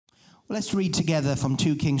Well, let's read together from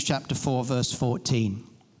 2 Kings chapter 4, verse 14.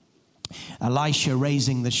 Elisha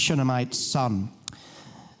raising the Shunammite son.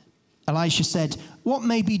 Elisha said, "What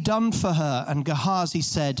may be done for her?" And Gehazi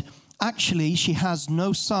said, "Actually, she has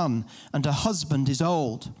no son, and her husband is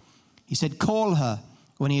old." He said, "Call her."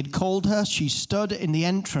 When he had called her, she stood in the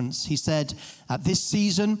entrance. He said, "At this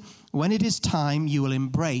season, when it is time, you will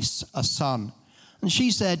embrace a son." And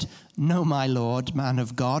she said, "No, my lord, man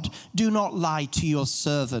of God, do not lie to your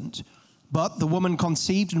servant." But the woman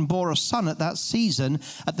conceived and bore a son at that season,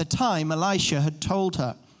 at the time Elisha had told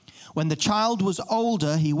her. When the child was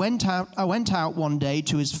older, he went out one day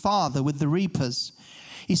to his father with the reapers.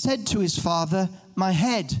 He said to his father, my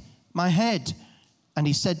head. And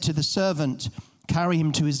he said to the servant, "Carry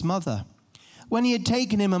him to his mother." When he had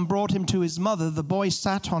taken him and brought him to his mother, the boy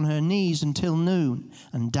sat on her knees until noon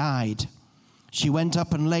and died. She went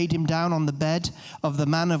up and laid him down on the bed of the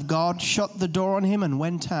man of God, shut the door on him, and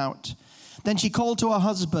went out. Then she called to her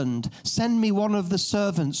husband, "Send me one of the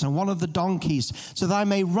servants and one of the donkeys, so that I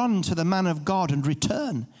may run to the man of God and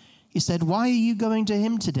return." He said, "Why are you going to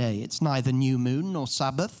him today? It's neither new moon nor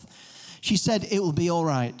Sabbath." She said, "It will be all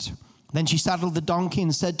right." Then she saddled the donkey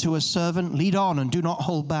and said to her servant, "Lead on and do not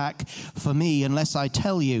hold back for me unless I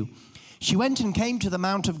tell you." She went and came to the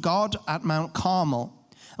Mount of God at Mount Carmel.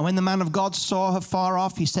 And when the man of God saw her far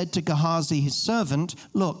off, he said to Gehazi, his servant,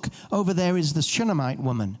 "Look, over there is the Shunammite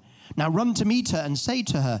woman. Now run to meet her and say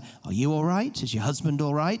to her, 'Are you all right? Is your husband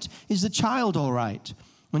all right? Is the child all right?'"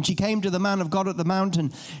 When she came to the man of God at the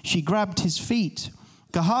mountain, she grabbed his feet.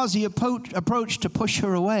 Gehazi approached to push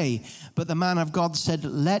her away, but the man of God said,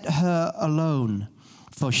 "Let her alone,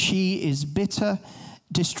 for she is bitter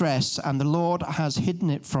distress, and the Lord has hidden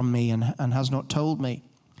it from me and has not told me."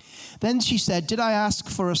 Then she said, "Did I ask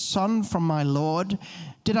for a son from my Lord?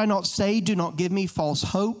 Did I not say, 'Do not give me false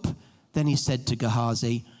hope'?" Then he said to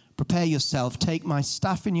Gehazi, "Prepare yourself, take my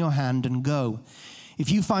staff in your hand and go.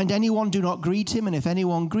 If you find anyone, do not greet him, and if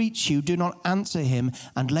anyone greets you, do not answer him,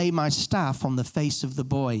 and lay my staff on the face of the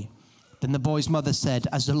boy." Then the boy's mother said,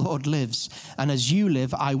 "As the Lord lives, and as you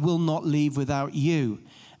live, I will not leave without you."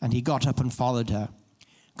 And he got up and followed her.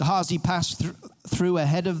 Gehazi passed through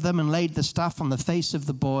ahead of them and laid the staff on the face of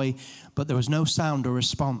the boy, but there was no sound or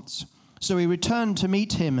response. So he returned to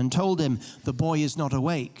meet him and told him, "The boy is not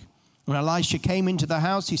awake." When Elisha came into the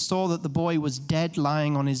house, he saw that the boy was dead,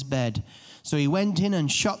 lying on his bed. So he went in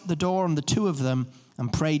and shut the door on the two of them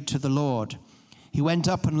and prayed to the Lord. He went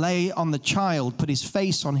up and lay on the child, put his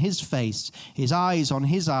face on his face, his eyes on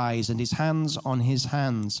his eyes, and his hands on his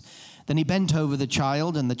hands. Then he bent over the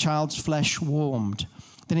child, and the child's flesh warmed.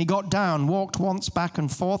 Then he got down, walked once back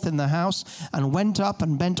and forth in the house, and went up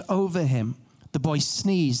and bent over him. The boy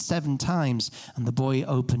sneezed 7 times, and the boy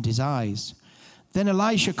opened his eyes. Then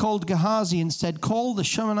Elisha called Gehazi and said, "Call the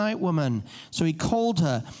Shunammite woman." So he called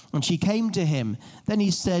her, and she came to him. Then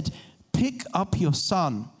he said, "Pick up your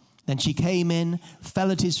son." Then she came in,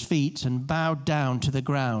 fell at his feet, and bowed down to the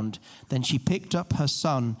ground. Then she picked up her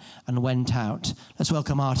son and went out. Let's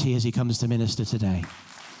welcome Artie as he comes to minister today.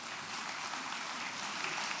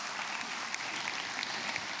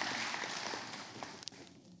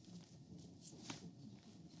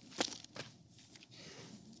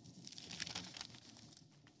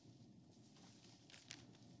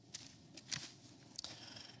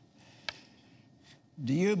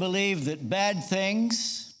 Do you believe that bad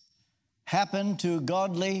things happen to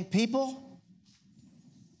godly people?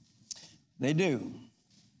 They do.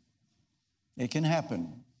 It can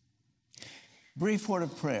happen. Brief word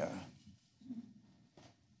of prayer.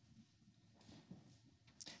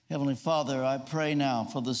 Heavenly Father, I pray now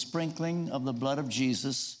for the sprinkling of the blood of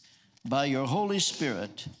Jesus by your Holy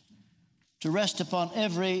Spirit to rest upon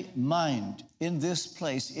every mind in this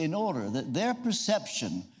place in order that their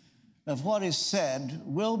perception of what is said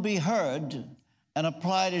will be heard and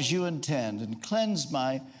applied as you intend. And cleanse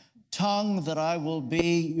my tongue that I will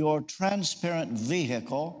be your transparent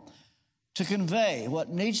vehicle to convey what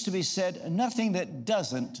needs to be said, nothing that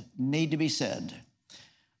doesn't need to be said.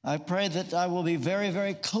 I pray that I will be very,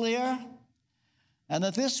 very clear and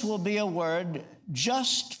that this will be a word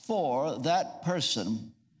just for that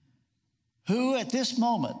person who at this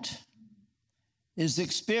moment is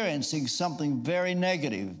experiencing something very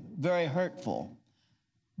negative, very hurtful,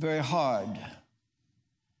 very hard.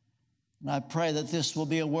 And I pray that this will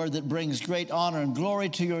be a word that brings great honor and glory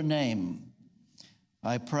to your name.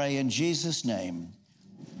 I pray in Jesus' name,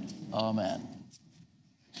 amen.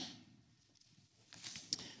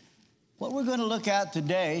 What we're going to look at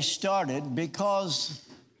today started because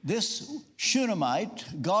this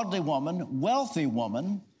Shunammite, godly woman, wealthy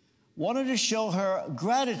woman, wanted to show her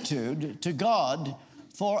gratitude to God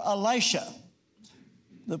for Elisha,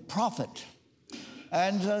 the prophet.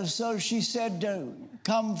 And so she said,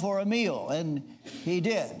 come for a meal, and he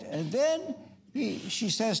did. And then she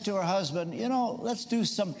says to her husband, let's do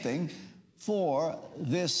something for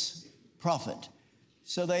this prophet.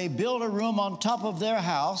 So they build a room on top of their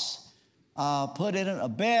house, put in it a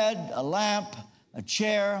bed, a lamp, a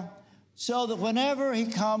chair, so that whenever he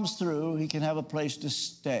comes through, he can have a place to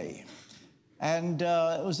stay. And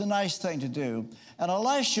it was a nice thing to do. And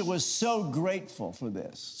Elisha was so grateful for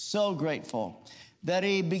this, so grateful, that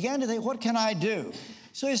he began to think, what can I do?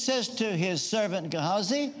 So he says to his servant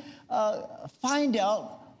Gehazi, find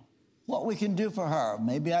out what we can do for her.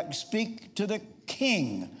 Maybe I can speak to the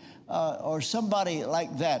king or somebody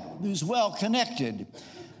like that who's well connected.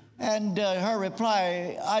 And her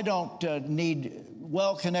reply, I don't need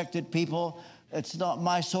well-connected people. It's not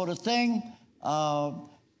my sort of thing.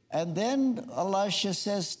 And then Elisha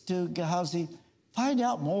says to Gehazi, find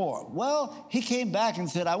out more. Well, he came back and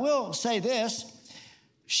said, I will say this.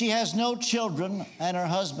 She has no children, and her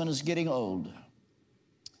husband is getting old.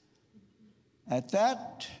 At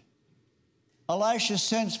that, Elisha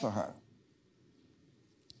sends for her.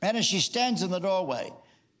 And as she stands in the doorway,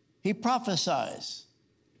 he prophesies,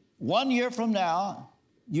 1 year from now,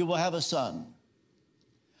 you will have a son.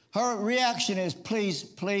 Her reaction is,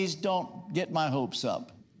 please don't get my hopes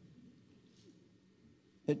up.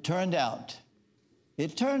 It turned out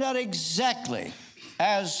exactly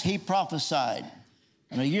as he prophesied.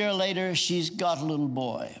 And a year later, she's got a little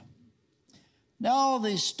boy. Now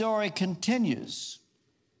the story continues.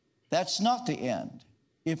 That's not the end.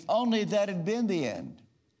 If only that had been the end.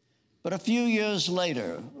 But a few years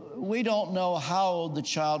later, we don't know how old the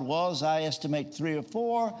child was. I estimate 3 or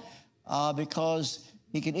 4, because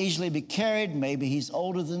he can easily be carried. Maybe he's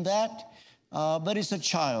older than that, but he's a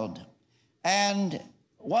child. And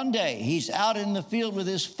one day, he's out in the field with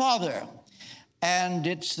his father, and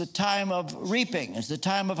it's the time of reaping. It's the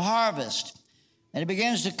time of harvest. And he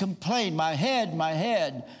begins to complain, my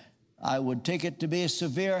head. I would take it to be a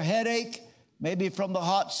severe headache, maybe from the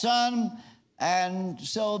hot sun. And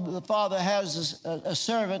so the father has a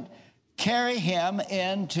servant carry him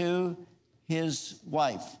into his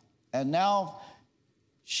wife. And now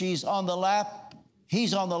he's on the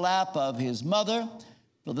lap of his mother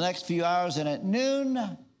for the next few hours. And at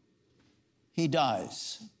noon, he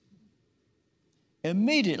dies.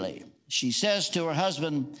 Immediately, she says to her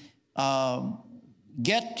husband,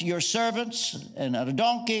 get your servants and a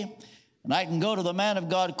donkey, and I can go to the man of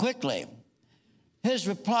God quickly. His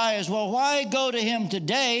reply is, well, why go to him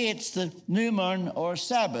today? It's the new moon or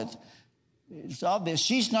Sabbath. It's obvious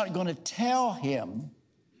she's not going to tell him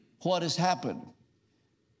what has happened.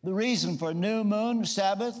 The reason for new moon,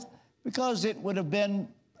 Sabbath, because it would have been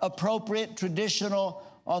appropriate, traditional,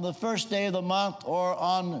 on the first day of the month or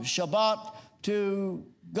on Shabbat to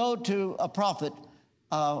go to a prophet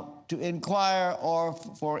to inquire or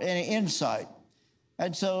for any insight.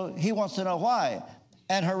 And so he wants to know why.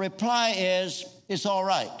 And her reply is, it's all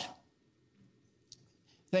right.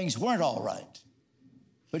 Things weren't all right.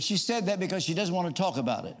 But she said that because she doesn't want to talk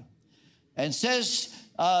about it. And says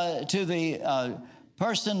to the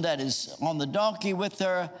person that is on the donkey with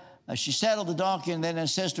her, she saddled the donkey and then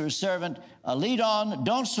says to her servant, lead on,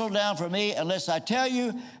 don't slow down for me unless I tell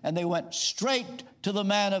you. And they went straight to the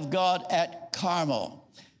man of God at Carmel.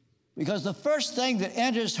 Because the first thing that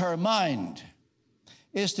enters her mind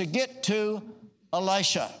is to get to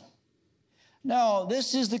Elisha. Now,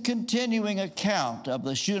 this is the continuing account of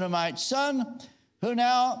the Shunammite son who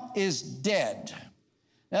now is dead.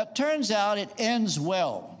 Now, it turns out it ends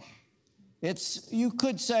well. It's, you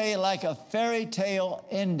could say, like a fairy tale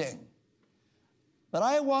ending. But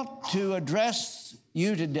I want to address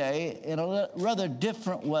you today in a rather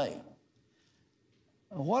different way.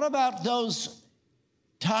 What about those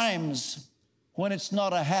times when it's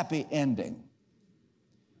not a happy ending?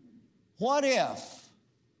 What if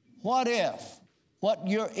what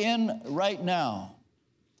you're in right now,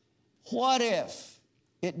 what if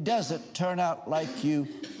it doesn't turn out like you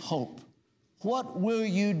hope? What will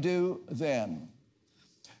you do then?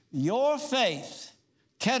 Your faith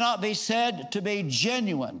cannot be said to be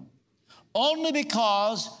genuine only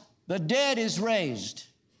because the dead is raised.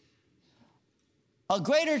 A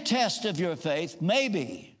greater test of your faith may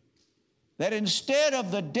be that instead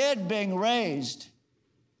of the dead being raised,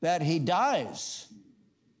 that he dies,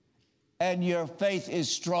 and your faith is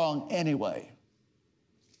strong anyway.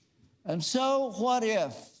 And so what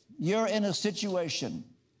if you're in a situation?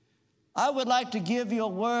 I would like to give you a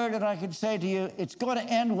word, and I could say to you, it's going to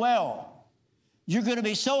end well. You're going to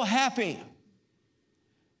be so happy.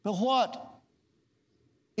 But what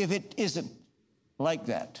if it isn't like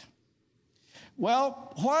that.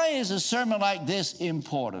 Well, why is a sermon like this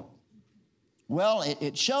important? Well,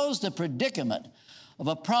 it shows the predicament of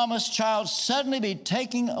a promised child suddenly be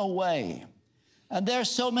taken away. And there's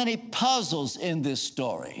so many puzzles in this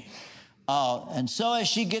story. And so as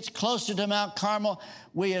she gets closer to Mount Carmel,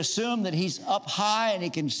 we assume that he's up high and he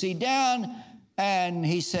can see down. And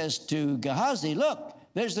he says to Gehazi, look,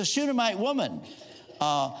 there's the Shunammite woman.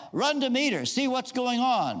 Run to meet her, see what's going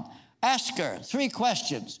on. Ask her 3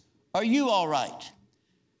 questions. Are you all right?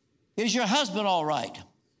 Is your husband all right?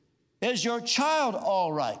 Is your child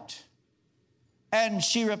all right? And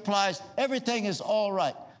she replies, everything is all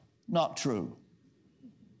right. Not true.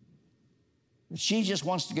 She just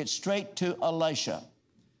wants to get straight to Elisha.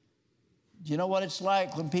 Do you know what it's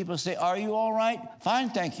like when people say, are you all right? Fine,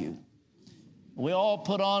 thank you. We all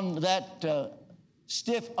put on that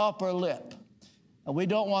stiff upper lip. And we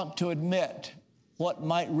don't want to admit what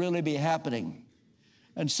might really be happening.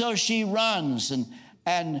 And so she runs,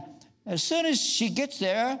 and as soon as she gets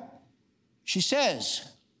there, she says,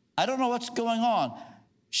 I don't know what's going on.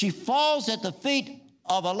 She falls at the feet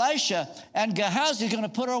of Elisha, and Gehazi is going to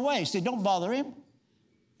put her away. He said, don't bother him.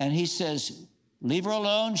 And he says, leave her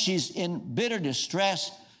alone. She's in bitter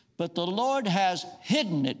distress, but the Lord has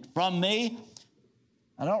hidden it from me.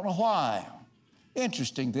 I don't know why.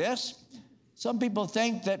 Interesting, this. Some people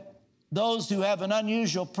think that those who have an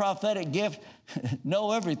unusual prophetic gift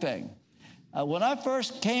know everything. When I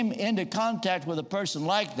first came into contact with a person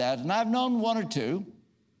like that, and I've known 1 or 2,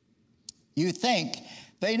 you think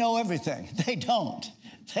they know everything. They don't.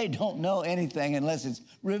 They don't know anything unless it's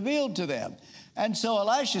revealed to them. And so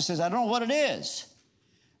Elisha says, I don't know what it is.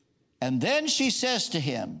 And then she says to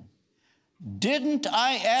him, didn't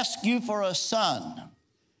I ask you for a son?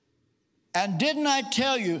 And didn't I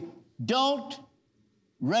tell you, don't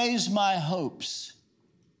raise my hopes?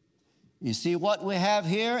 You see, what we have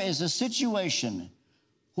here is a situation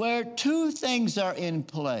where 2 things are in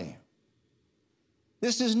play.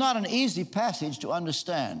 This is not an easy passage to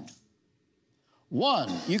understand.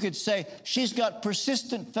 One, you could say she's got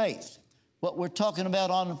persistent faith, what we're talking about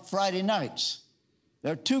on Friday nights.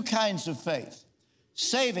 There are 2 kinds of faith.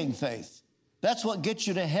 Saving faith, that's what gets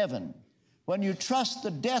you to heaven. When you trust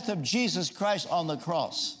the death of Jesus Christ on the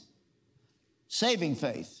cross. Saving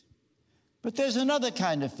faith. But there's another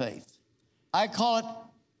kind of faith. I call it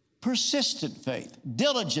persistent faith,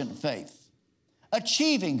 diligent faith,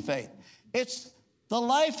 achieving faith. It's the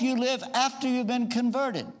life you live after you've been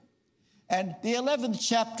converted. And the 11th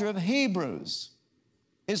chapter of Hebrews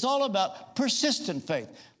is all about persistent faith.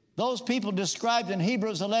 Those people described in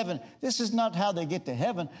Hebrews 11, this is not how they get to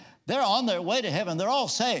heaven. They're on their way to heaven. They're all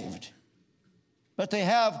saved. But they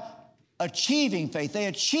have achieving faith. They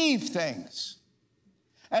achieve things.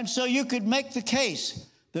 And so you could make the case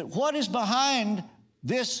that what is behind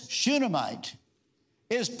this Shunammite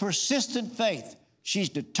is persistent faith. She's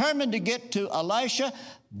determined to get to Elisha.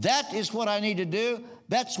 That is what I need to do.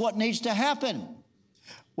 That's what needs to happen.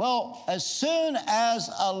 Well, as soon as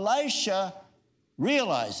Elisha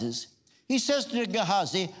realizes, he says to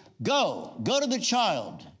Gehazi, go to the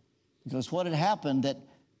child. Because what had happened that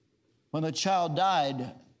when the child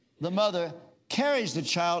died, the mother carries the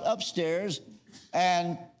child upstairs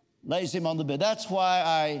and lays him on the bed. That's why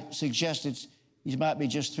I suggested he might be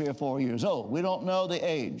just 3 or 4 years old. We don't know the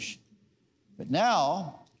age. But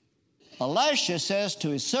now, Elisha says to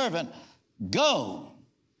his servant, go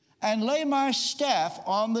and lay my staff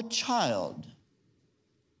on the child.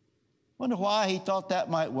 Wonder why he thought that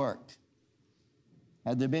might work.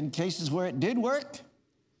 Had there been cases where it did work?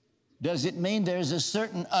 Does it mean there's a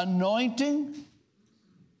certain anointing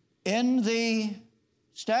in the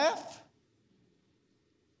staff?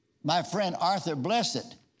 My friend Arthur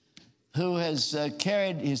Blessed, who has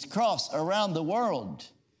carried his cross around the world,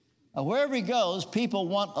 wherever he goes, people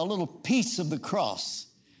want a little piece of the cross.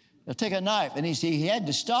 They'll take a knife, and he had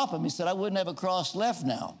to stop him. He said, I wouldn't have a cross left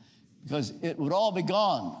now because it would all be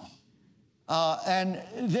gone. And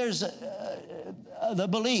there's the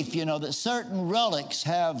belief, that certain relics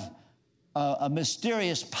have a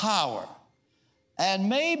mysterious power. And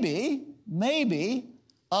maybe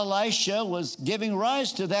Elisha was giving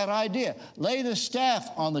rise to that idea. Lay the staff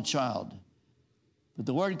on the child. But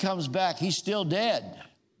the word comes back, he's still dead.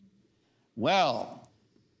 Well,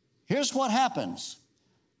 here's what happens.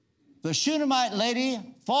 The Shunammite lady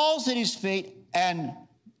falls at his feet and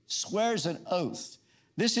swears an oath.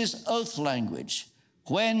 This is oath language.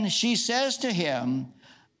 When she says to him,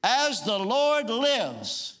 as the Lord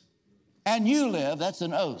lives, and you live, that's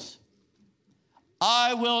an oath.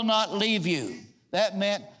 I will not leave you. That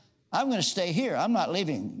meant, I'm going to stay here. I'm not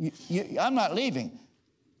leaving. I'm not leaving.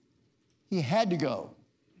 he had to go.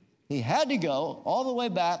 He had to go all the way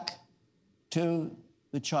back to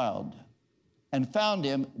the child and found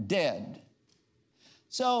him dead.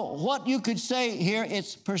 So what you could say here,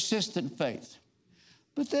 it's persistent faith.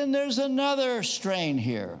 But then there's another strain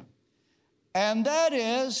here, and that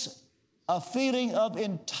is a feeling of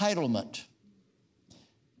entitlement.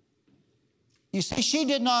 You see, she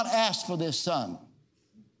did not ask for this son.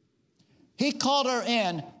 He called her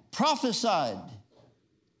in, prophesied,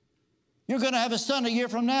 you're going to have a son a year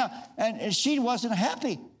from now. And she wasn't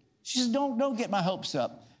happy. She said, don't get my hopes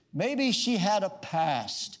up. Maybe she had a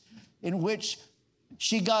past in which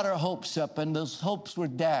she got her hopes up and those hopes were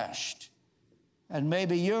dashed. And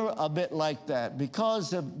maybe you're a bit like that.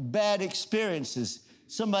 Because of bad experiences,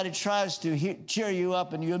 somebody tries to cheer you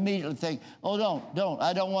up and you immediately think, oh, don't.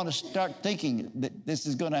 I don't want to start thinking that this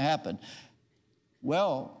is going to happen.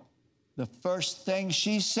 Well, the first thing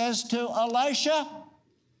she says to Elisha,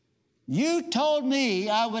 you told me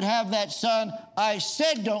I would have that son. I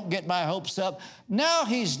said don't get my hopes up. Now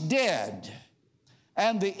he's dead.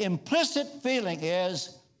 And the implicit feeling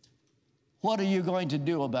is, what are you going to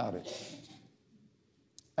do about it?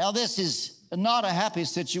 Now, this is not a happy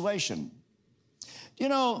situation. You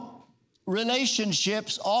know,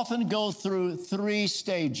 relationships often go through 3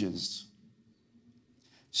 stages.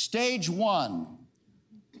 Stage 1,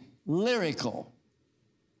 lyrical.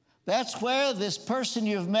 That's where this person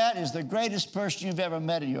you've met is the greatest person you've ever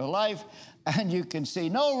met in your life, and you can see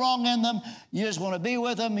no wrong in them. You just want to be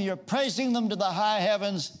with them, and you're praising them to the high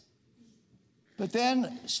heavens. But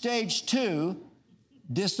then stage 2,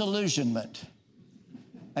 disillusionment.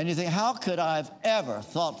 And you think, how could I have ever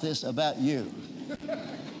thought this about you?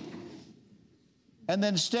 And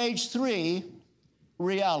then stage 3,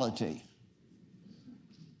 reality.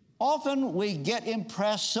 Often we get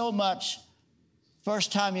impressed so much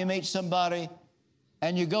first time you meet somebody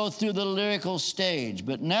and you go through the lyrical stage.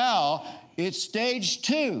 But now it's stage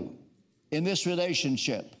 2 in this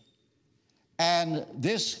relationship. And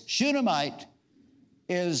this Shunammite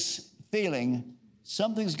is feeling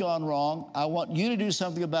something's gone wrong. I want you to do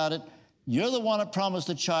something about it. You're the one that promised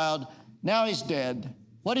the child. Now he's dead.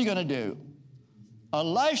 What are you going to do?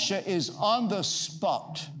 Elisha is on the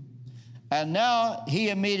spot. And now he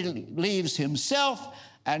immediately leaves himself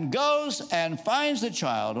and goes and finds the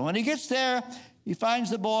child. And when he gets there, he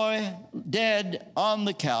finds the boy dead on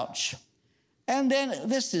the couch. And then,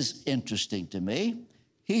 this is interesting to me,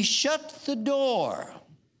 he shut the door.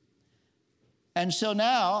 And so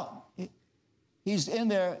now he's in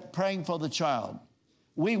there praying for the child.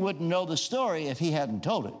 We wouldn't know the story if he hadn't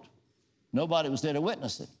told it. Nobody was there to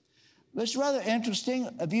witness it. But it's rather interesting.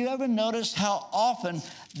 Have you ever noticed how often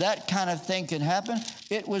that kind of thing can happen?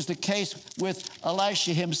 It was the case with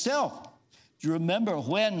Elisha himself. Do you remember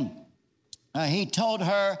when he told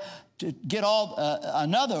her to get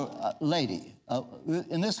another lady,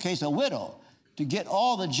 in this case a widow, to get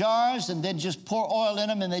all the jars and then just pour oil in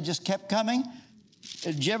them and they just kept coming?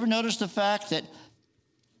 Did you ever notice the fact that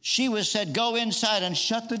she was said, go inside and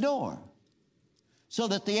shut the door, so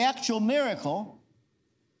that the actual miracle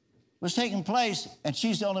was taking place, and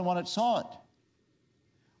she's the only one that saw it?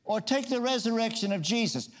 Or take the resurrection of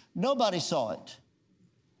Jesus. Nobody saw it.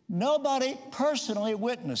 Nobody personally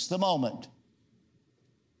witnessed the moment.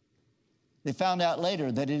 They found out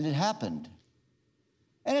later that it had happened.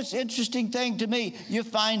 And it's an interesting thing to me. You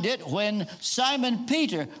find it when Simon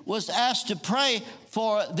Peter was asked to pray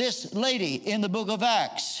for this lady in the book of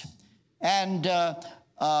Acts. And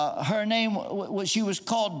her name, she was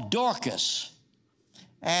called Dorcas.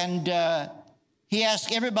 And he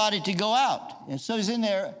asked everybody to go out. And so he's in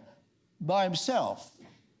there by himself.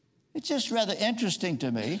 It's just rather interesting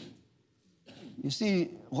to me. You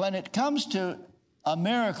see, when it comes to a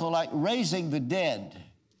miracle like raising the dead,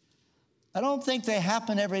 I don't think they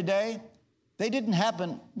happen every day. They didn't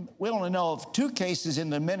happen. We only know of 2 cases in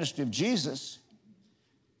the ministry of Jesus.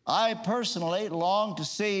 I personally long to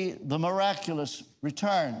see the miraculous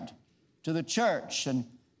returned to the church, and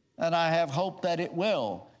I have hope that it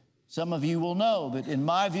will. Some of you will know that, in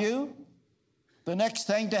my view, the next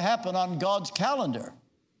thing to happen on God's calendar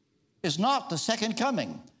is not the second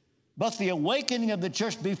coming, but the awakening of the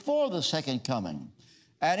church before the second coming.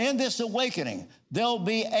 And in this awakening, there'll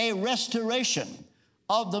be a restoration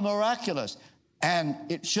of the miraculous. And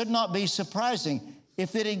it should not be surprising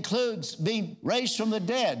if it includes being raised from the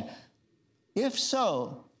dead. If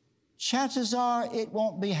so, chances are it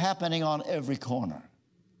won't be happening on every corner.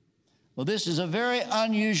 Well, this is a very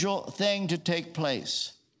unusual thing to take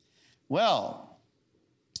place. Well,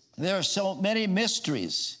 there are so many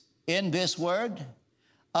mysteries in this word.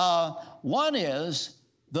 One is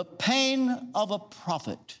the pain of a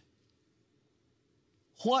prophet.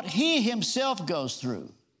 what he himself goes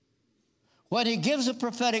through when he gives a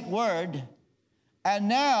prophetic word, and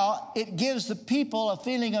now it gives the people a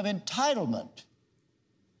feeling of entitlement.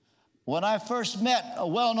 When I first met a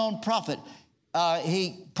well-known prophet,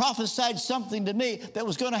 he prophesied something to me that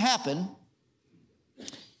was going to happen,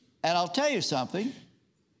 and I'll tell you something,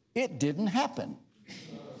 it didn't happen.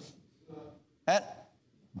 That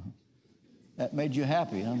made you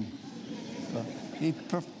happy, huh? Well, he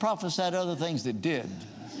prophesied other things that did,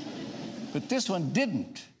 but this one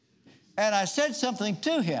didn't. And I said something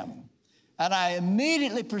to him, and I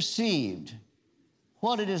immediately perceived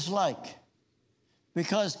what it is like,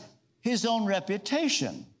 because his own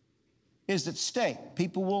reputation is at stake.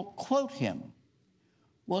 People will quote him.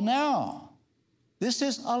 Well, now, this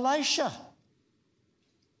is Elisha.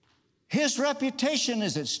 His reputation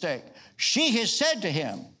is at stake. She has said to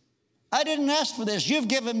him, I didn't ask for this. You've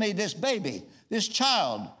given me this baby, this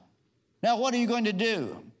child. Now, what are you going to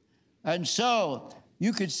do? And so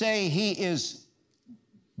you could say he is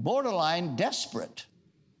borderline desperate.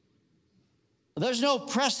 There's no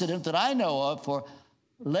precedent that I know of for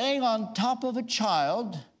laying on top of a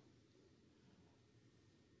child,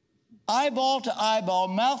 eyeball to eyeball,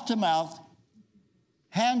 mouth to mouth,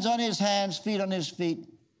 hands on his hands, feet on his feet.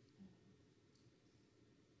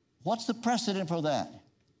 What's the precedent for that?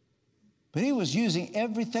 But he was using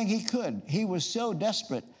everything he could. He was so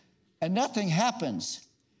desperate, and nothing happens.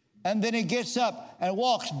 And then he gets up and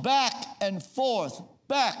walks back and forth,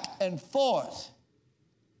 back and forth.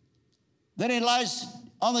 Then he lies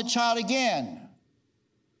on the child again.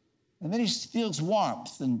 And then he feels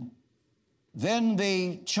warmth. And then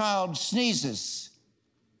the child sneezes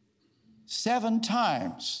 7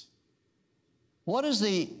 times. What is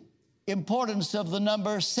the importance of the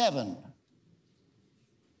number 7?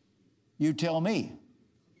 You tell me.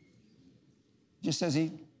 Just says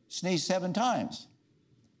he sneezed 7 times.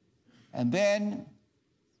 And then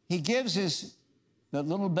he gives the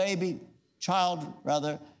little baby, child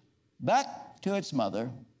rather, back to its mother.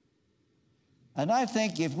 And I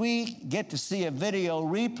think if we get to see a video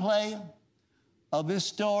replay of this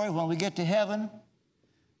story when we get to heaven,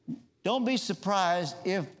 don't be surprised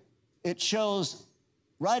if it shows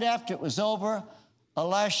right after it was over,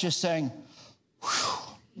 Elisha saying, whew.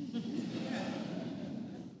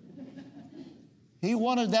 He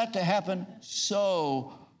wanted that to happen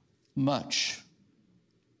so much.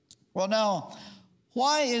 Well, now,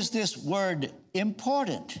 why is this word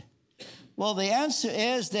important? Well, the answer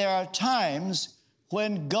is there are times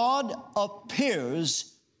when God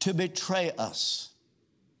appears to betray us.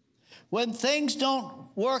 When things don't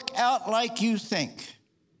work out like you think.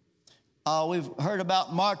 We've heard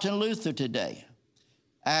about Martin Luther today.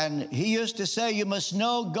 And he used to say, you must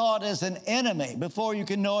know God as an enemy before you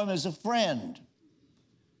can know him as a friend.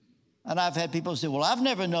 And I've had people say, well, I've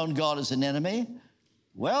never known God as an enemy.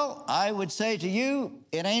 Well, I would say to you,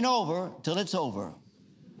 it ain't over till it's over.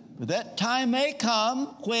 But that time may come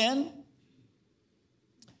when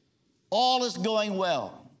all is going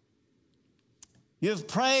well. You've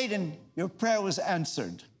prayed and your prayer was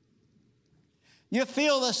answered. You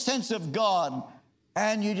feel the sense of God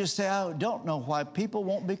and you just say, I don't know why people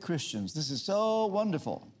won't be Christians. This is so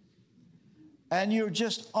wonderful. And you're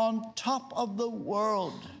just on top of the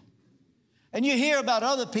world. And you hear about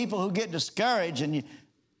other people who get discouraged and you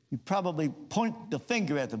probably point the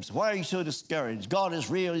finger at them. So why are you so discouraged? God is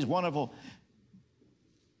real. He's wonderful.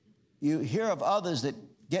 You hear of others that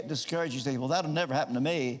get discouraged. You say, well, that'll never happen to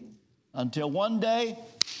me. Until one day,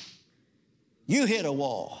 you hit a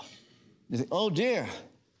wall. You think, oh, dear,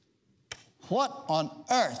 what on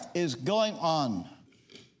earth is going on?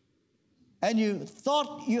 And you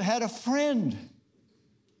thought you had a friend.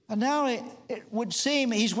 And now it would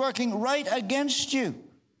seem he's working right against you.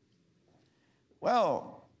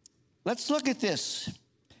 Well, let's look at this.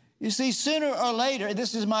 You see, sooner or later,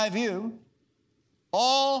 this is my view,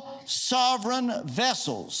 all sovereign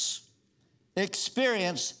vessels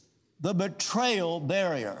experience the betrayal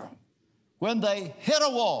barrier when they hit a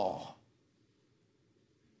wall.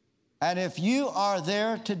 And if you are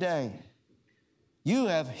there today, you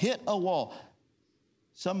have hit a wall.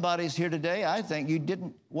 Somebody's here today, I think you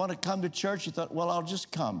didn't want to come to church. You thought, well, I'll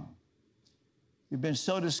just come. You've been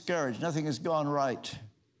so discouraged. Nothing has gone right.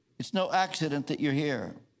 It's no accident that you're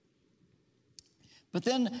here. But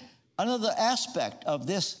then another aspect of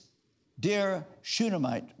this dear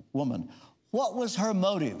Shunammite woman, what was her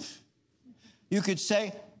motive? You could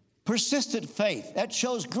say persistent faith. That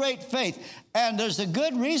shows great faith. And there's a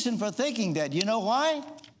good reason for thinking that. You know why?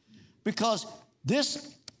 Because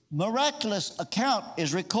this miraculous account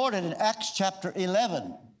is recorded in Acts chapter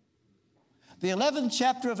 11. The 11th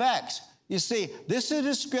chapter of Acts. You see, this is a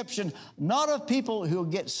description not of people who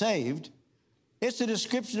get saved. It's a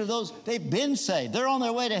description of those, they've been saved. They're on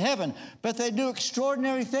their way to heaven, but they do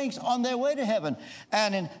extraordinary things on their way to heaven.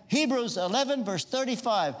 And in Hebrews 11, verse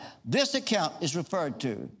 35, this account is referred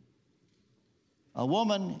to. A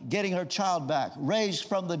woman getting her child back, raised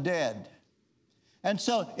from the dead. And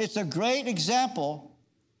so it's a great example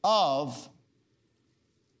of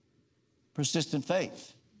persistent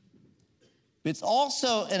faith. It's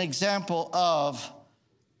also an example of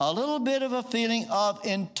a little bit of a feeling of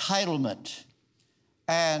entitlement.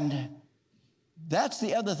 And that's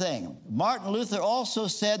the other thing. Martin Luther also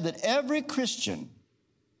said that every Christian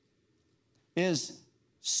is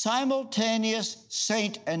simultaneous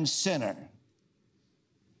saint and sinner.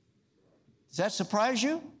 Does that surprise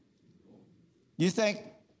you? You think,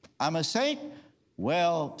 I'm a saint?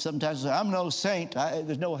 Well, sometimes I'm no saint.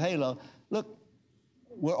 There's no halo. Look,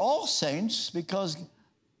 we're all saints because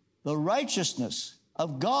the righteousness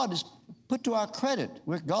of God is put to our credit.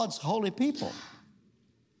 We're God's holy people.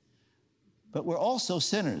 But we're also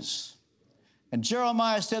sinners. And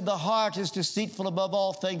Jeremiah said, the heart is deceitful above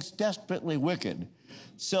all things, desperately wicked.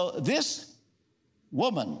 So this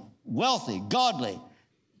woman, wealthy, godly,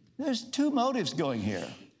 there's two motives going here.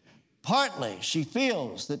 Partly, she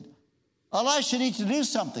feels that Elisha needs to do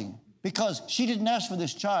something because she didn't ask for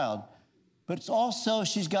this child. But it's also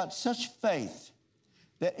she's got such faith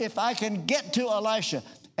that if I can get to Elisha,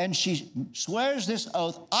 and she swears this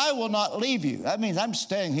oath, I will not leave you. That means I'm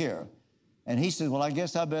staying here. And he says, well, I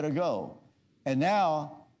guess I better go. And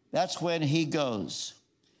now that's when he goes.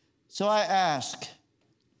 So I ask,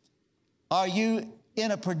 are you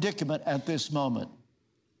in a predicament at this moment?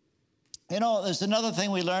 You know, there's another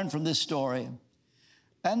thing we learned from this story,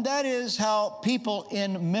 and that is how people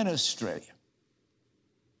in ministry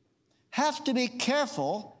have to be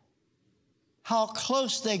careful how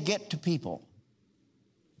close they get to people.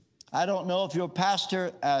 I don't know if your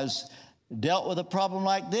pastor has dealt with a problem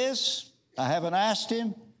like this. I haven't asked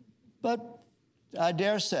him, but I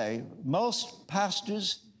dare say most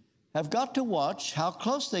pastors have got to watch how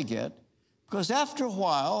close they get, because after a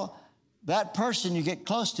while, that person you get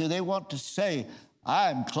close to, they want to say,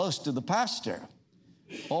 I'm close to the pastor.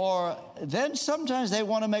 Or then sometimes they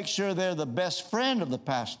want to make sure they're the best friend of the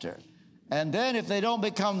pastor. And then if they don't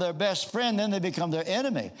become their best friend, then they become their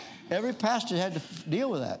enemy. Every pastor had to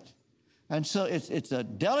deal with that. And so it's a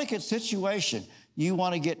delicate situation. You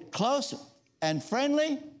want to get close and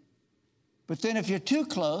friendly, but then if you're too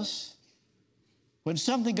close, when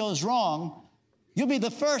something goes wrong, you'll be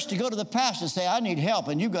the first to go to the pastor and say, I need help,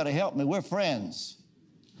 and you've got to help me. We're friends.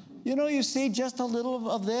 You know, you see just a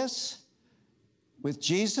little of this with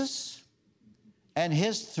Jesus and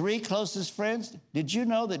his three closest friends. Did you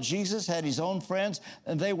know that Jesus had his own friends,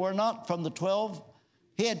 and they were not from the 12?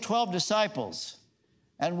 He had 12 disciples.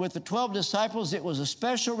 And with the 12 disciples, it was a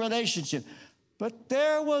special relationship. But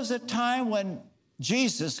there was a time when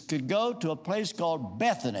Jesus could go to a place called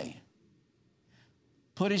Bethany,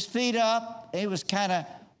 put his feet up. He was kind of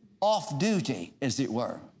off duty, as it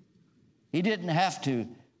were. He didn't have to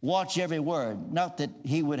watch every word. Not that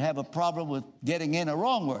he would have a problem with getting in a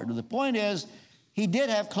wrong word. The point is, he did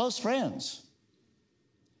have close friends.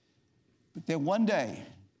 But then one day,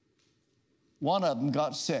 one of them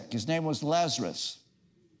got sick. His name was Lazarus.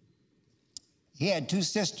 He had two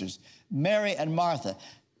sisters, Mary and Martha.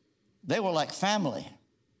 They were like family.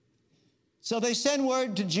 So they send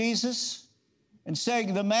word to Jesus and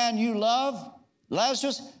saying, the man you love,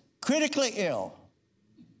 Lazarus, critically ill.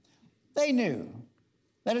 They knew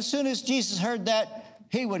that as soon as Jesus heard that,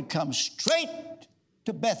 he would come straight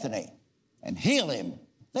to Bethany and heal him.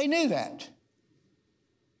 They knew that.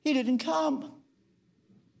 He didn't come.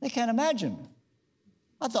 They can't imagine.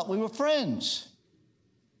 I thought we were friends.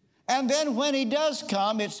 And then when he does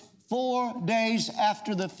come, it's 4 days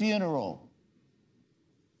after the funeral.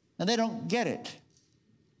 And they don't get it.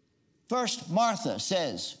 First, Martha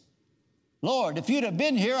says, Lord, if you'd have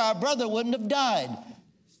been here, our brother wouldn't have died.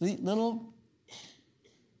 See, little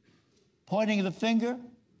pointing of the finger.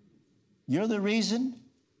 You're the reason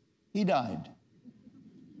he died.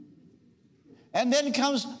 And then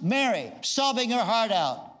comes Mary, sobbing her heart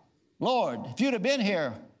out. Lord, if you'd have been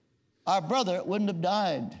here, our brother wouldn't have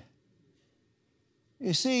died.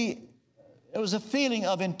 You see, there was a feeling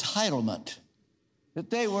of entitlement, that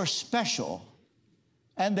they were special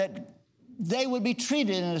and that they would be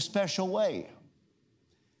treated in a special way.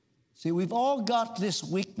 See, we've all got this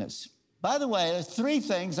weakness. By the way, there's three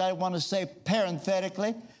things I want to say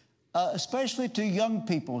parenthetically, especially to young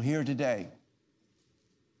people here today.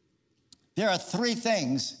 There are three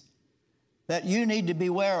things that you need to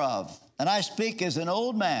beware of. And I speak as an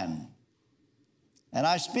old man. And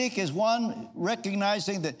I speak as one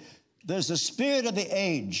recognizing that there's a spirit of the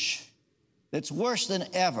age that's worse than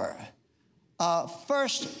ever.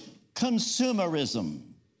 First, consumerism.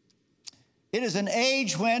 It is an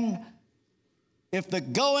age when if the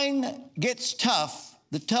going gets tough,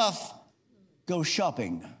 the tough go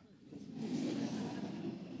shopping.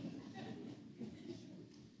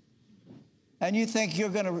 And you think you're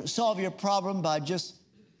going to solve your problem by just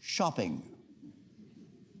shopping,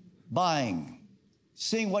 buying,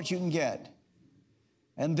 seeing what you can get.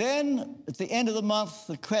 And then at the end of the month,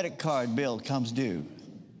 the credit card bill comes due.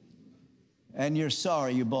 And you're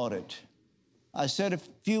sorry you bought it. I said a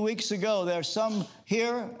few weeks ago, there's some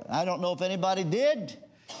here, I don't know if anybody did,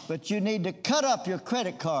 but you need to cut up your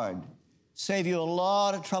credit card. Save you a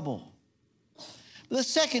lot of trouble. The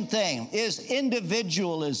second thing is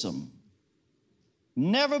individualism.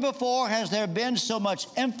 Never before has there been so much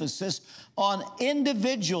emphasis on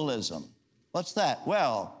individualism. What's that?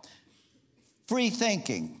 Well, free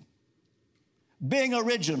thinking, being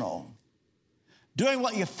original, doing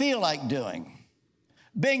what you feel like doing,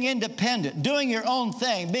 being independent, doing your own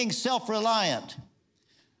thing, being self-reliant.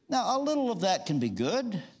 Now, a little of that can be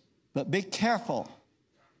good, but be careful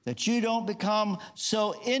that you don't become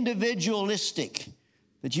so individualistic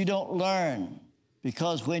that you don't learn.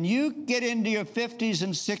 Because when you get into your 50s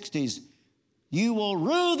and 60s, you will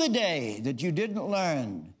rue the day that you didn't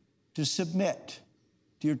learn to submit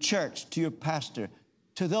to your church, to your pastor,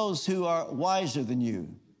 to those who are wiser than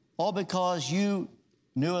you, all because you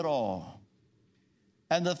knew it all.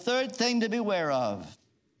 And the third thing to beware of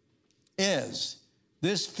is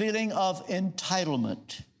this feeling of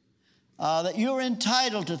entitlement, that you're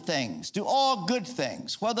entitled to things, to all good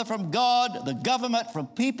things, whether from God, the government, from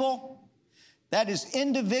people. That is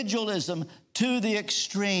individualism to the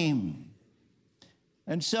extreme.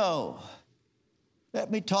 And so, let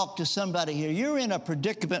me talk to somebody here. You're in a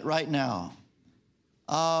predicament right now.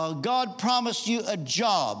 God promised you a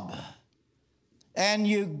job, and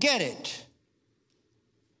you get it,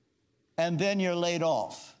 and then you're laid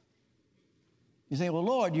off. You think, well,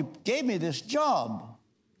 Lord, you gave me this job.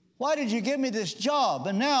 Why did you give me this job?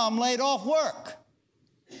 And now I'm laid off work.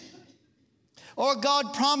 Or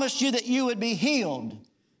God promised you that you would be healed,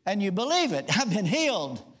 and you believe it. I've been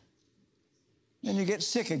healed. Then you get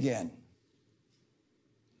sick again.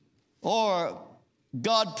 Or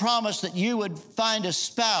God promised that you would find a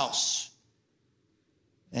spouse,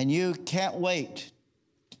 and you can't wait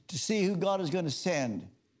to see who God is going to send.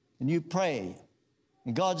 And you pray,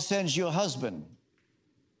 and God sends you a husband.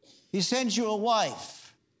 He sends you a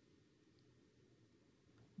wife.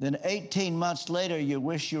 Then 18 months later, you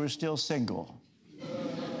wish you were still single.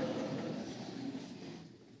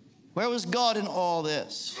 Where was God in all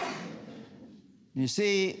this? You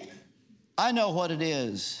see, I know what it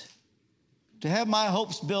is to have my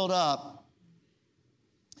hopes built up.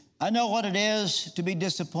 I know what it is to be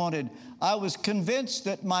disappointed. I was convinced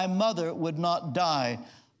that my mother would not die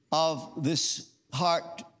of this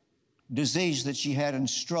heart disease that she had and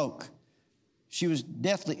stroke. She was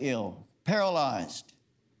deathly ill, paralyzed.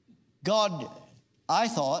 God, I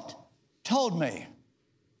thought, told me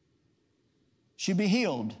she'd be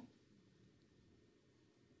healed.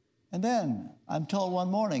 And then I'm told one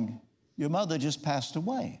morning, your mother just passed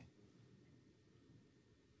away.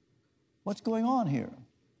 What's going on here?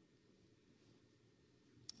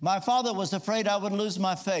 My father was afraid I would lose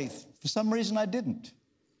my faith. For some reason, I didn't.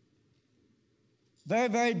 Very,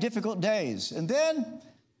 very difficult days. And then,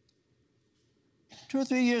 2 or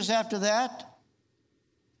 3 years after that,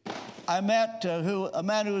 I met a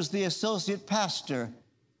man who was the associate pastor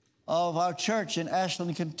of our church in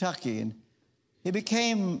Ashland, Kentucky. And he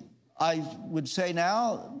became, I would say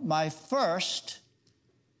now, my first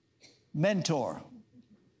mentor.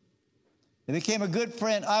 He became a good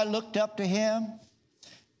friend. I looked up to him.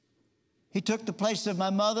 He took the place of my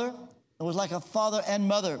mother. It was like a father and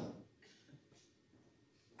mother.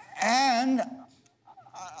 And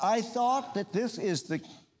I thought that this is the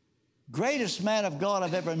greatest man of God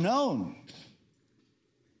I've ever known.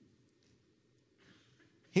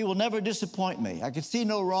 He will never disappoint me. I could see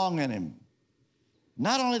no wrong in him.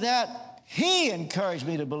 Not only that, he encouraged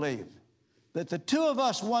me to believe that the two of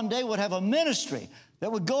us one day would have a ministry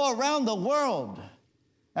that would go around the world.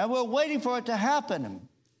 And we're waiting for it to happen. And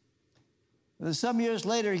then some years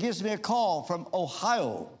later, he gives me a call from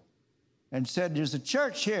Ohio and said, there's a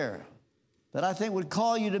church here that I think would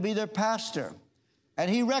call you to be their pastor. And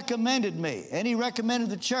he recommended me, and he recommended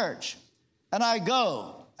the church. And I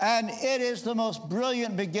go, and it is the most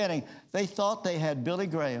brilliant beginning. They thought they had Billy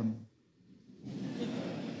Graham.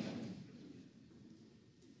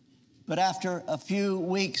 But after a few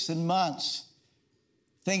weeks and months,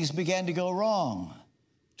 things began to go wrong.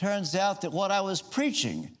 Turns out that what I was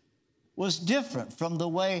preaching was different from the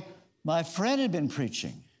way my friend had been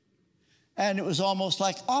preaching. And it was almost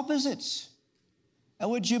like opposites. And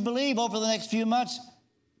would you believe, over the next few months,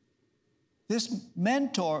 this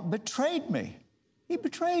mentor betrayed me. He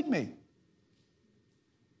betrayed me.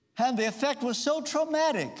 And the effect was so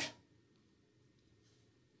traumatic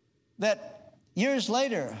that years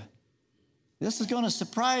later, this is going to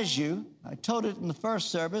surprise you. I told it in the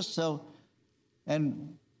first service,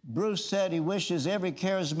 and Bruce said he wishes every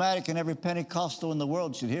charismatic and every Pentecostal in the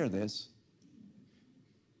world should hear this.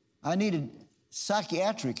 I needed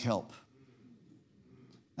psychiatric help.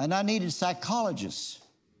 And I needed psychologists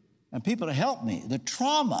and people to help me. The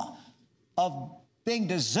trauma of being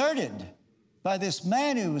deserted by this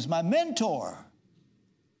man who was my mentor.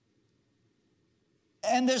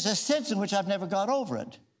 And there's a sense in which I've never got over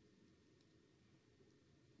it.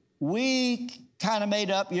 We kind of made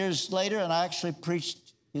up years later, and I actually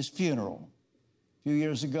preached his funeral a few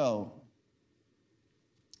years ago.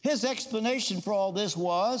 His explanation for all this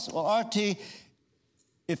was, well, R.T.,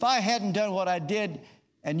 if I hadn't done what I did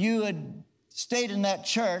and you had stayed in that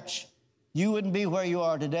church, you wouldn't be where you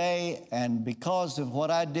are today, and because of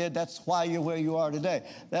what I did, that's why you're where you are today.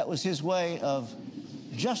 That was his way of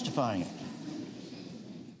justifying it.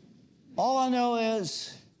 All I know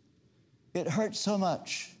is it hurt so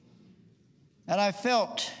much, and I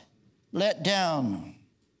felt let down.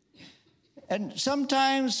 And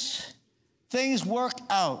sometimes things work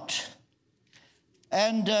out,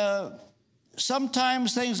 and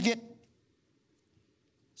sometimes things get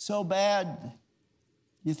so bad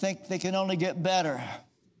you think they can only get better,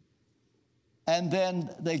 and then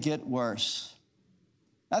they get worse.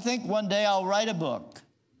 I think one day I'll write a book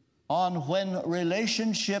on when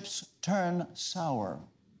relationships turn sour.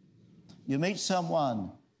 You meet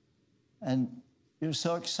someone and you're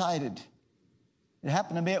so excited. It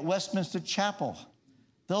happened to me at Westminster Chapel.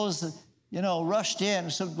 Those that, rushed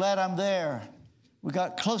in, so glad I'm there. We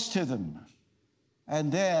got close to them.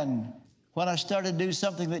 And then when I started to do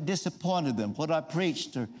something that disappointed them, what I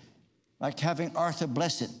preached, or like having Arthur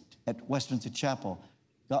Blessed at Westminster Chapel,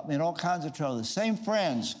 got me in all kinds of trouble. The same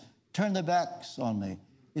friends turned their backs on me.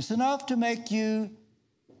 It's enough to make you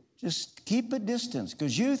just keep a distance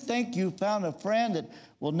because you think you found a friend that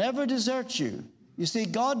will never desert you. You see,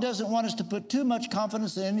 God doesn't want us to put too much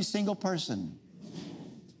confidence in any single person.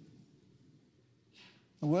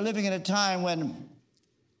 We're living in a time when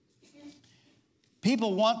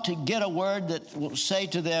people want to get a word that will say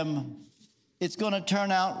to them, it's going to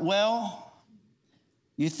turn out well.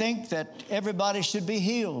 You think that everybody should be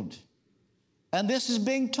healed. And this is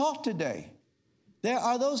being taught today. There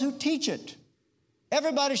are those who teach it.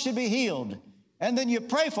 Everybody should be healed. And then you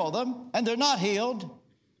pray for them, and they're not healed.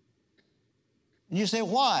 And you say,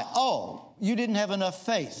 why? Oh, you didn't have enough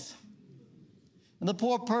faith. And the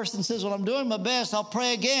poor person says, well, I'm doing my best. I'll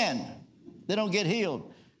pray again. They don't get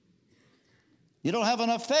healed. You don't have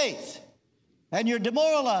enough faith, and you're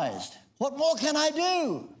demoralized. What more can I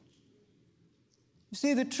do? You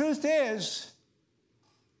see, the truth is,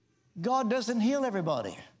 God doesn't heal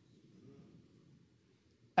everybody.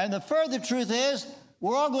 And the further truth is,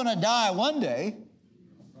 we're all going to die one day.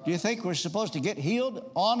 Do you think we're supposed to get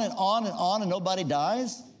healed on and on and on and nobody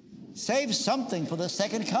dies? Save something for the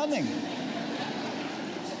second coming.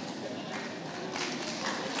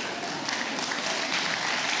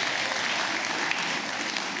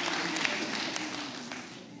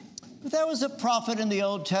 But there was a prophet in the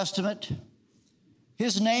Old Testament.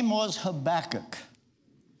 His name was Habakkuk.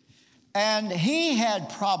 And he had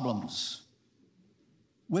problems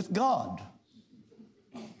with God,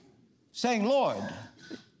 saying, Lord,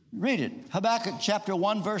 read it, Habakkuk chapter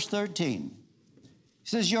 1, verse 13. He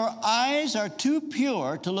says, your eyes are too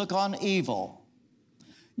pure to look on evil.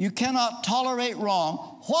 You cannot tolerate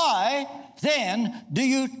wrong. Why, then, do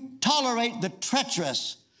you tolerate the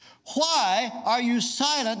treacherous? Why are you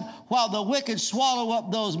silent while the wicked swallow up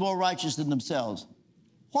those more righteous than themselves?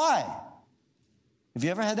 Why? Have you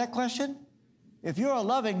ever had that question? If you're a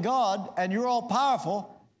loving God and you're all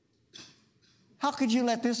powerful, how could you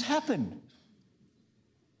let this happen?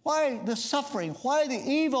 Why the suffering? Why the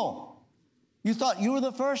evil? You thought you were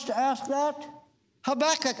the first to ask that?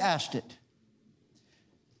 Habakkuk asked it.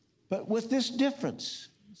 But with this difference,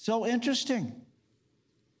 so interesting.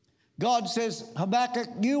 God says, Habakkuk,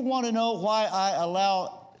 you want to know why I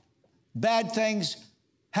allow bad things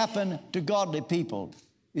happen to godly people.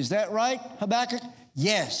 Is that right, Habakkuk?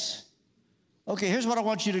 Yes. Okay, here's what I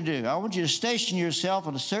want you to do. I want you to station yourself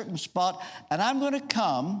in a certain spot, and I'm going to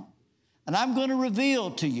come, and I'm going to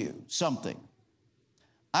reveal to you something.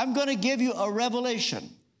 I'm going to give you a revelation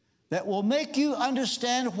that will make you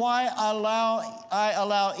understand why I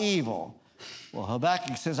allow evil. Well,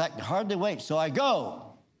 Habakkuk says, I can hardly wait. So I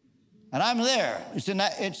go, and I'm there.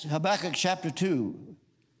 It's Habakkuk chapter 2.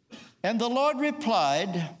 And the Lord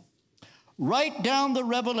replied, write down the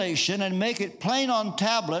revelation and make it plain on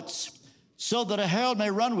tablets so that a herald may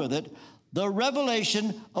run with it. The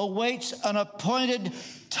revelation awaits an appointed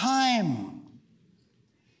time.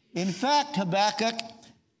 In fact, Habakkuk,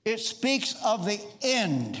 it speaks of the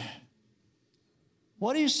end.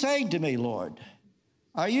 What are you saying to me, Lord?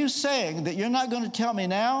 Are you saying that you're not going to tell me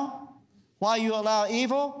now why you allow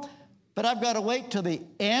evil, but I've got to wait till the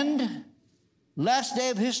end, last day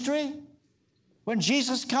of history, when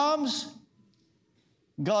Jesus comes?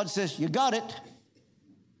 God says, you got it.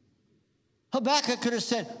 Habakkuk could have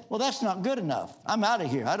said, well, that's not good enough. I'm out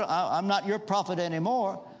of here. I'm not your prophet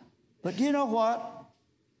anymore. But do you know what?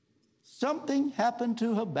 Something happened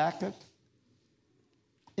to Habakkuk.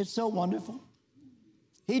 It's so wonderful.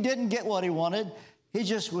 He didn't get what he wanted. He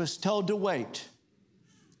just was told to wait.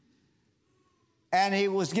 And he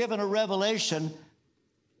was given a revelation,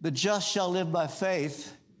 the just shall live by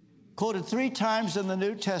faith, quoted 3 times in the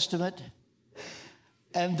New Testament.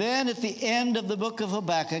 And then at the end of the book of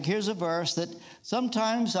Habakkuk, here's a verse that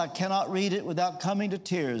sometimes I cannot read it without coming to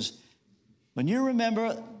tears. When you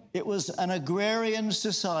remember, it was an agrarian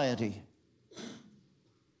society.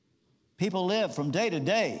 People lived from day to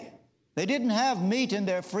day. They didn't have meat in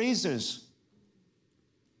their freezers.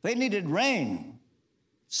 They needed rain,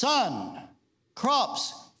 sun,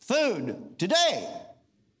 crops, food today.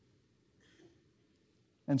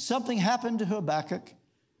 And something happened to Habakkuk.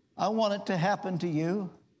 I want it to happen to you.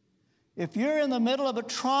 If you're in the middle of a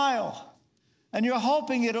trial and you're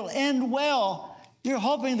hoping it'll end well, you're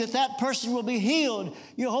hoping that that person will be healed,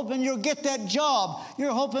 you're hoping you'll get that job,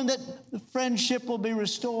 you're hoping that the friendship will be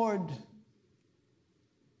restored.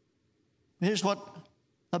 Here's what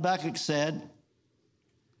Habakkuk said.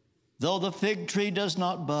 Though the fig tree does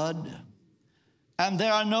not bud, and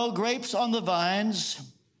there are no grapes on the vines,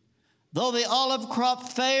 though the olive crop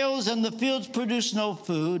fails and the fields produce no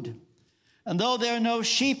food, and though there are no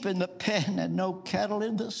sheep in the pen and no cattle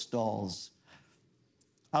in the stalls,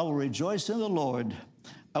 I will rejoice in the Lord.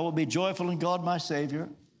 I will be joyful in God my Savior.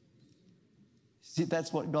 See,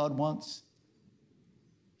 that's what God wants.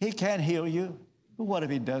 He can heal you, but what if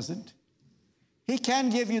he doesn't? He can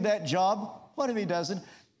give you that job. What if he doesn't?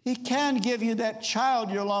 He can give you that child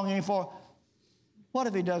you're longing for. What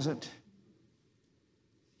if he doesn't?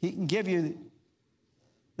 He can give you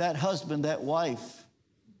that husband, that wife,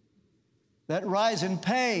 that rise in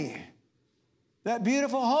pay, that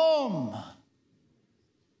beautiful home.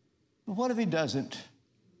 But what if he doesn't?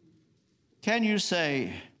 Can you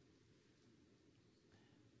say,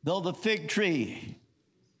 though the fig tree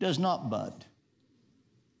does not bud,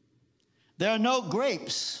 there are no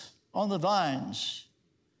grapes on the vines,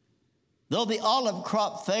 though the olive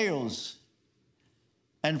crop fails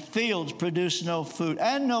and fields produce no food,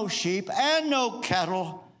 and no sheep, and no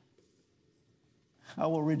cattle, I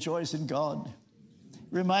will rejoice in God.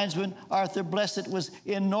 Reminds me when Arthur Blessed was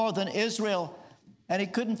in northern Israel, and he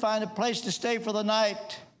couldn't find a place to stay for the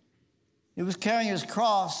night. He was carrying his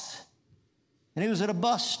cross, and he was at a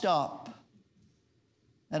bus stop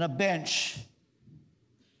and a bench.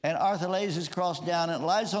 And Arthur lays his cross down and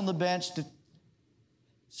lies on the bench to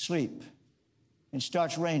sleep. It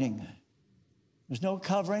starts raining. There's no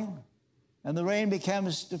covering, and the rain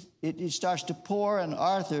it starts to pour, and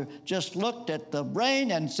Arthur just looked at the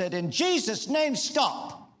rain and said, in Jesus' name,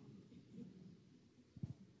 stop.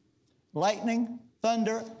 Lightning,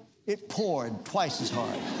 thunder, it poured twice as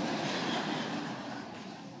hard.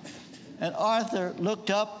 And Arthur looked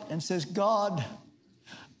up and says, God,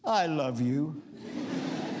 I love you.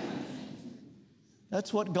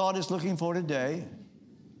 That's what God is looking for today.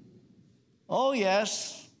 Oh,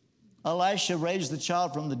 yes. Elisha raised the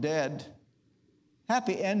child from the dead.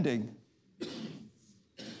 Happy ending.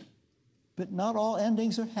 But not all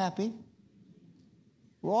endings are happy.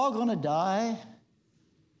 We're all going to die.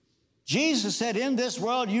 Jesus said, in this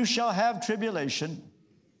world you shall have tribulation.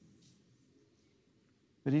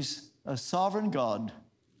 But he's a sovereign God.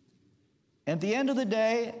 At the end of the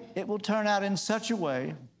day, it will turn out in such a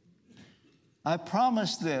way, I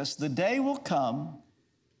promise this, the day will come,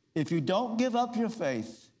 if you don't give up your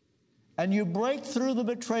faith, and you break through the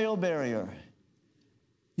betrayal barrier,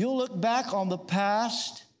 you'll look back on the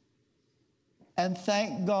past and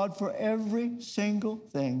thank God for every single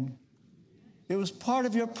thing. It was part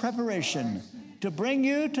of your preparation to bring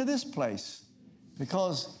you to this place,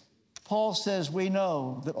 because Paul says we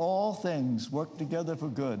know that all things work together for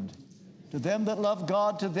good to them that love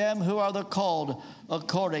God, to them who are the called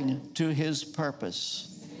according to his purpose.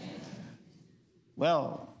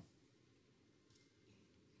 Well,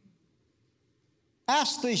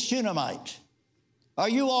 ask the Shunammite, are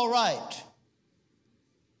you all right?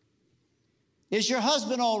 Is your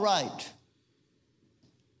husband all right?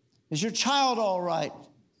 Is your child all right?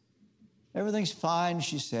 Everything's fine,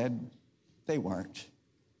 she said. They weren't.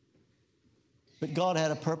 But God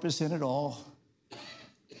had a purpose in it all.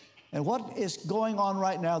 And what is going on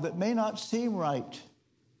right now that may not seem right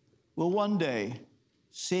will one day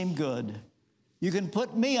seem good. You can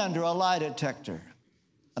put me under a lie detector,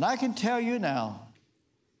 and I can tell you now,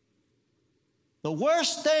 the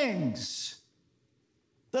worst things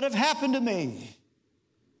that have happened to me,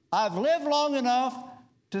 I've lived long enough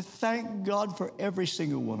to thank God for every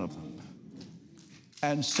single one of them.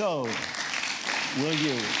 And so will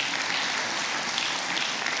you.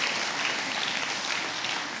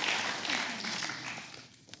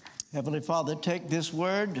 Heavenly Father, take this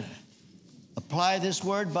word, apply this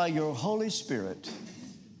word by your Holy Spirit.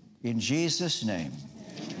 In Jesus' name,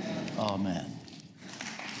 amen.